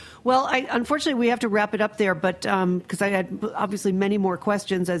there are. Well, unfortunately, we have to wrap it up there, but because I had obviously many more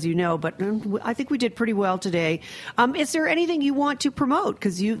questions, as you know, but I think we did pretty well today. Is there anything you want to promote?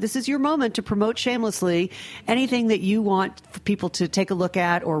 Because this is your moment to promote shamelessly. Anything that you want for people to take a look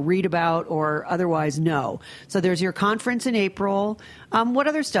at or read about or otherwise know. So there's your conference in April. What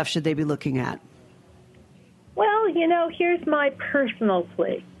other stuff should they be looking at? Well, here's my personal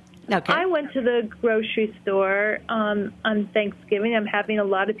plea. Okay. I went to the grocery store on Thanksgiving. I'm having a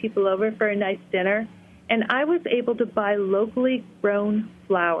lot of people over for a nice dinner, and I was able to buy locally grown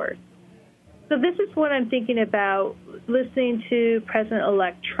flowers. So this is what I'm thinking about, listening to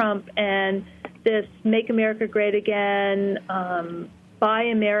President-elect Trump and this Make America Great Again, Buy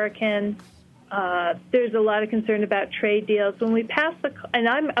American. There's a lot of concern about trade deals. When we pass and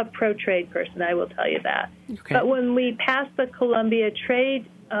I'm a pro-trade person, I will tell you that. Okay. But when we passed the Colombia trade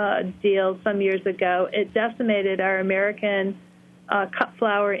deal some years ago, it decimated our American cut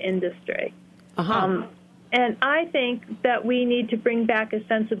flower industry. Uh-huh. And I think that we need to bring back a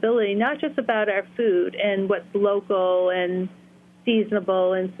sensibility, not just about our food and what's local and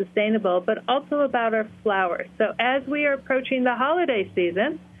seasonable and sustainable, but also about our flowers. So as we are approaching the holiday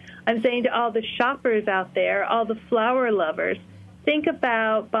season, I'm saying to all the shoppers out there, all the flower lovers, think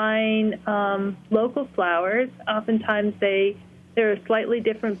about buying local flowers. Oftentimes they're a slightly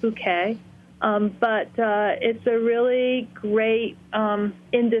different bouquet, but it's a really great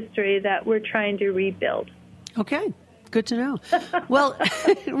industry that we're trying to rebuild. Okay. Good to know. Well,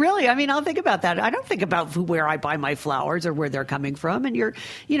 really, I'll think about that. I don't think about where I buy my flowers or where they're coming from. And you're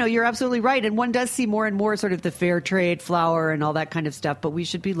absolutely right. And one does see more and more sort of the fair trade flower and all that kind of stuff. But we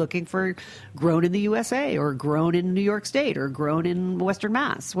should be looking for grown in the USA or grown in New York State or grown in Western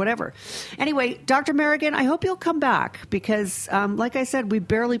Mass, whatever. Anyway, Dr. Merrigan, I hope you'll come back because, like I said, we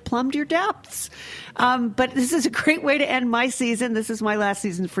barely plumbed your depths. But this is a great way to end my season. This is my last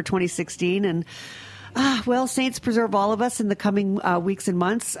season for 2016. And well, saints preserve all of us in the coming weeks and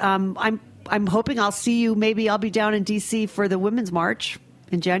months. I'm hoping I'll see you. Maybe I'll be down in D.C. for the Women's March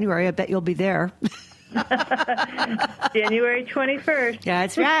in January. I bet you'll be there. January 21st.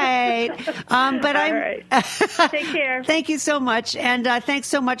 That's right. But all right. Take care. Thank you so much. And thanks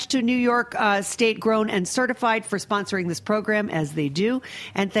so much to New York State Grown and Certified for sponsoring this program, as they do.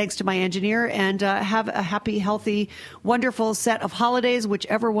 And thanks to my engineer. And have a happy, healthy, wonderful set of holidays,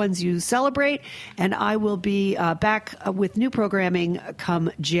 whichever ones you celebrate. And I will be back with new programming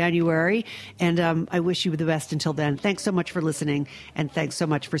come January. And I wish you the best until then. Thanks so much for listening. And thanks so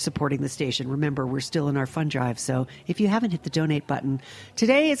much for supporting the station. Remember, we're still in our fund drive. So if you haven't hit the donate button,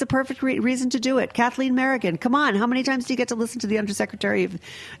 today is a perfect reason to do it. Kathleen Merrigan, come on. How many times do you get to listen to the Undersecretary of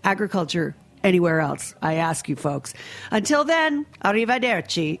Agriculture anywhere else? I ask you folks. Until then,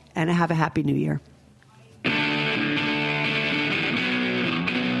 arrivederci and have a happy new year.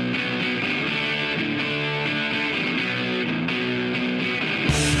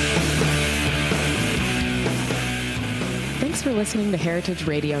 Thanks for listening to Heritage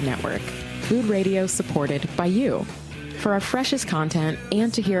Radio Network, food radio supported by you. For our freshest content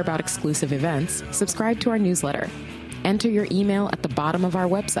and to hear about exclusive events, subscribe to our newsletter. Enter your email at the bottom of our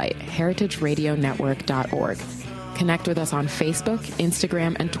website, heritageradionetwork.org. Connect with us on Facebook,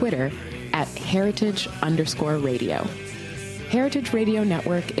 Instagram, and Twitter at heritage_radio. Heritage Radio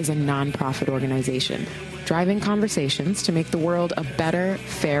Network is a nonprofit organization driving conversations to make the world a better,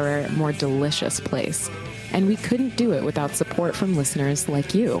 fairer, more delicious place. And we couldn't do it without support from listeners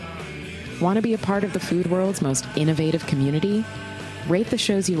like you. Want to be a part of the food world's most innovative community? Rate the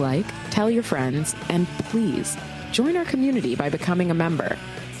shows you like, tell your friends, and please join our community by becoming a member.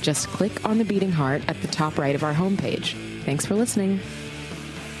 Just click on the beating heart at the top right of our homepage. Thanks for listening.